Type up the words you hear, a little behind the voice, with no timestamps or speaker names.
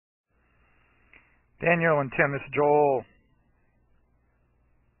Daniel and Tim, this is Joel.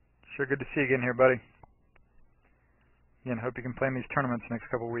 Sure good to see you again here, buddy. Again, hope you can play in these tournaments next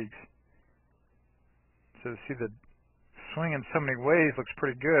couple of weeks. So to see the swing in so many ways looks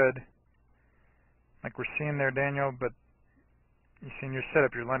pretty good, like we're seeing there, Daniel, but you see in your setup,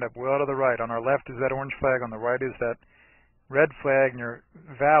 you're lined up well to the right. On our left is that orange flag, on the right is that red flag, and your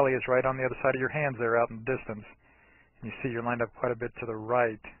valley is right on the other side of your hands there out in the distance. And you see you're lined up quite a bit to the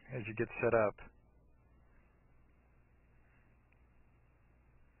right as you get set up.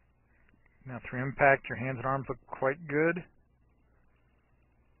 Now through impact, your hands and arms look quite good.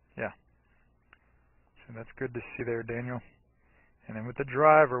 Yeah. So that's good to see there, Daniel. And then with the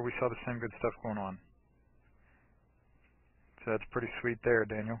driver, we saw the same good stuff going on. So that's pretty sweet there,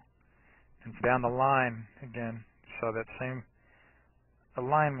 Daniel. And down the line, again, you saw that same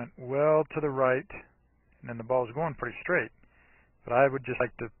alignment well to the right, and then the ball's going pretty straight. But I would just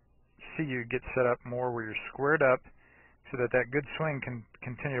like to see you get set up more where you're squared up so that that good swing can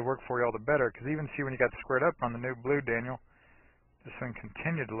continue to work for you all the better. Because even see when you got squared up on the new blue, Daniel, the swing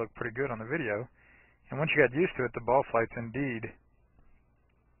continued to look pretty good on the video. And once you got used to it, the ball flights indeed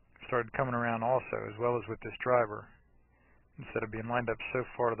started coming around also, as well as with this driver, instead of being lined up so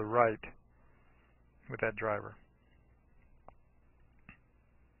far to the right with that driver.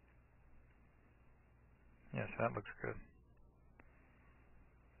 Yes, that looks good.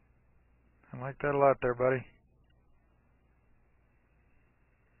 I like that a lot there, buddy,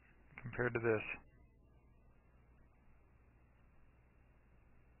 compared to this.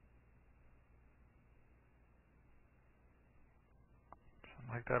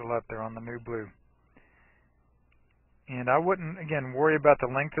 I like that a lot there on the new blue. And I wouldn't, again, worry about the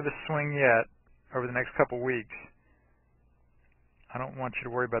length of the swing yet over the next couple weeks. I don't want you to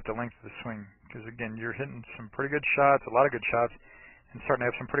worry about the length of the swing because, again, you're hitting some pretty good shots, a lot of good shots, and starting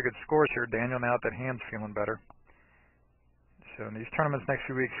to have some pretty good scores here, Daniel, now that hand's feeling better. So in these tournaments next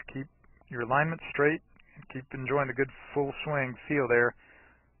few weeks, keep your alignment straight and keep enjoying the good full swing feel there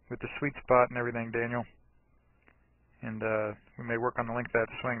with the sweet spot and everything, Daniel. And we may work on the length of that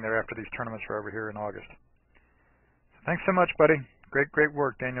swing there after these tournaments are over here in August. So thanks so much, buddy. Great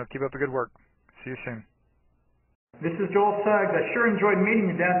work, Daniel. Keep up the good work. See you soon. This is Joel Suggs. I sure enjoyed meeting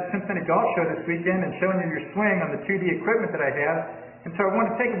you down at the Cincinnati Golf Show this weekend and showing you your swing on the 2D equipment that I have. And so I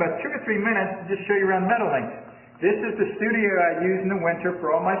want to take about 2 or 3 minutes to just show you around Meadowlinks. This is the studio I use in the winter for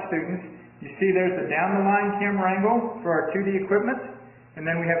all my students. You see there's the down-the-line camera angle for our 2D equipment. And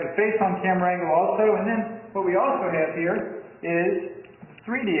then we have the face-on camera angle also. And then what we also have here is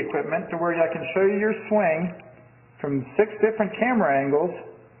 3D equipment to where I can show you your swing from 6 different camera angles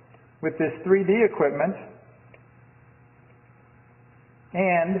with this 3D equipment.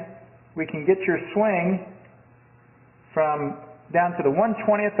 And we can get your swing from down to the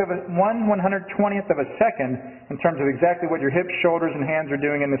 1/120th of a second in terms of exactly what your hips, shoulders, and hands are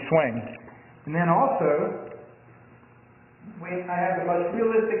doing in the swing. And then also, I have the most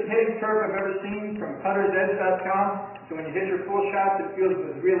realistic hitting curve I've ever seen from puttersedge.com. So when you hit your full shots, it feels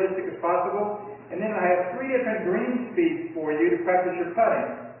as realistic as possible. And then I have 3 different green speeds for you to practice your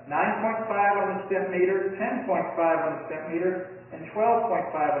putting. 9.5 on the step meter, 10.5 on the step meter, and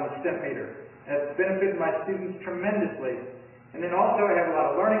 12.5 on the step meter. That's benefited my students tremendously. And then also I have a lot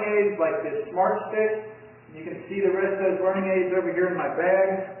of learning aids like this Smart Stick. You can see the rest of those learning aids over here in my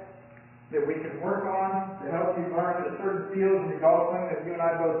bag that we can work on to help you learn the certain fields in your golf swing that you and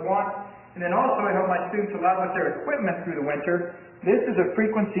I both want. And then also I help my students a lot with their equipment through the winter. This is a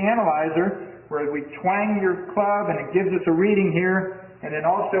frequency analyzer where we twang your club and it gives us a reading here. And then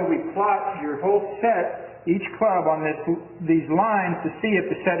also we plot your whole set, each club on these lines to see if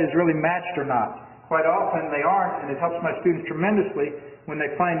the set is really matched or not. Quite often they aren't, and it helps my students tremendously when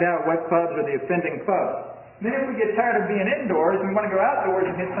they find out what clubs are the offending clubs. And then if we get tired of being indoors and we want to go outdoors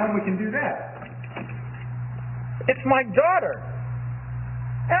and hit some, we can do that. It's my daughter.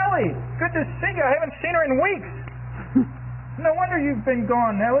 Ellie, good to see you. I haven't seen her in weeks. No wonder you've been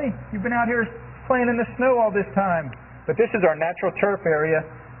gone, Ellie. You've been out here playing in the snow all this time. But this is our natural turf area.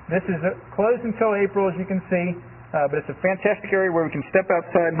 This is closed until April, as you can see. But it's a fantastic area where we can step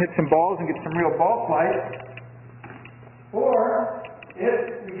outside and hit some balls and get some real ball flight. Or,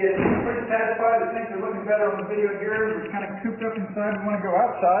 if we get pretty satisfied and think they're looking better on the video here, we're kind of cooped up inside and want to go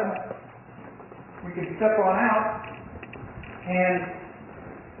outside, we can step on out and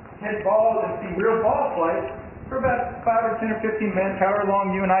hit balls and see real ball flight for about 5 or 10 or 15 minutes, however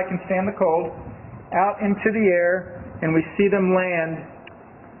long you and I can stand the cold, out into the air, and we see them land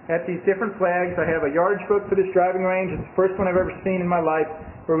at these different flags. I have a yardage book for this driving range. It's the first one I've ever seen in my life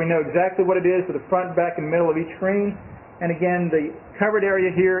where we know exactly what it is for the front, back, and middle of each green. And again, the covered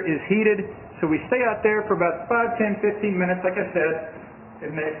area here is heated So we stay out there for about 5, 10, 15 minutes, like I said. It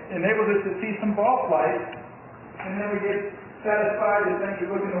enables us to see some ball flight, and then we get satisfied that things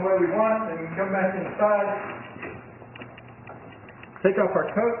are looking the way we want, and we can come back inside, take off our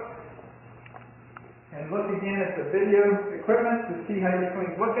coat, and look again at the video equipment to see how your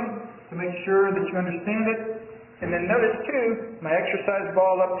swing's looking, to make sure that you understand it. And then notice too, my exercise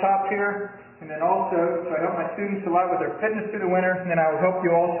ball up top here, and then also, so I help my students a lot with their fitness through the winter, and then I will help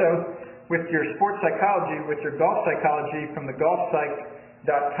you also with your sports psychology, with your golf psychology from the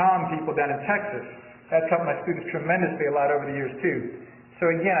golfpsych.com people down in Texas. That's helped my students tremendously a lot over the years too. So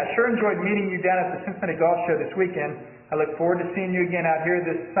again, I sure enjoyed meeting you down at the Cincinnati Golf Show this weekend. I look forward to seeing you again out here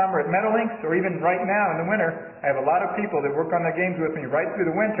this summer at Meadowlinks, or even right now in the winter. I have a lot of people that work on their games with me right through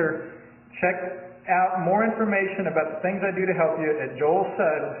the winter. Check out more information about the things I do to help you at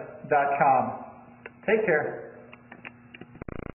joelsuggs.com. Take care.